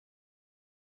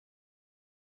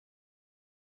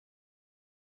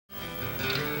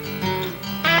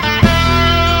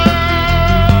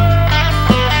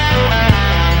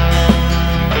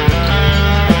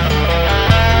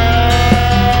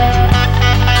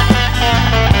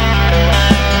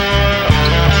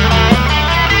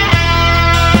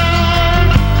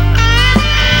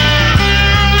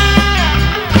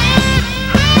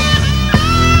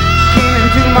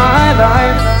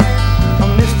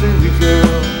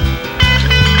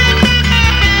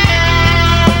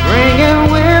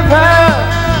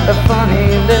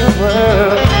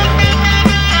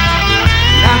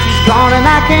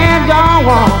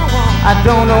I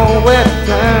don't know where to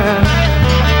turn.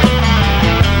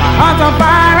 My heart's on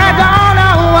fire, I don't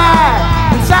know why.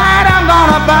 Inside I'm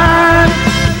gonna burn.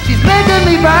 She's making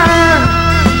me burn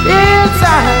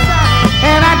inside,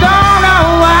 and I don't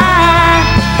know why.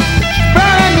 She's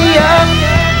burning me up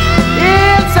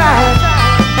inside,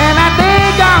 and I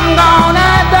think I'm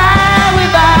gonna die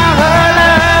without her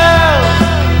love.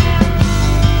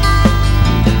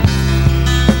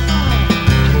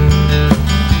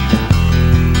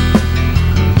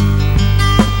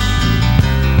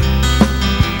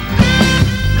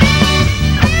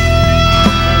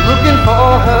 Looking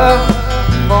for her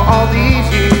for all these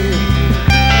years.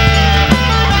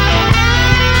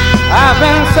 I've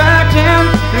been searching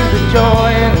through the joy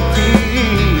and the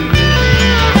tears.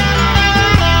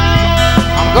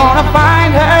 I'm gonna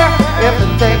find her if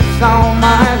it takes all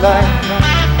my life.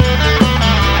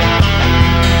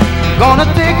 I'm gonna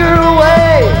take her away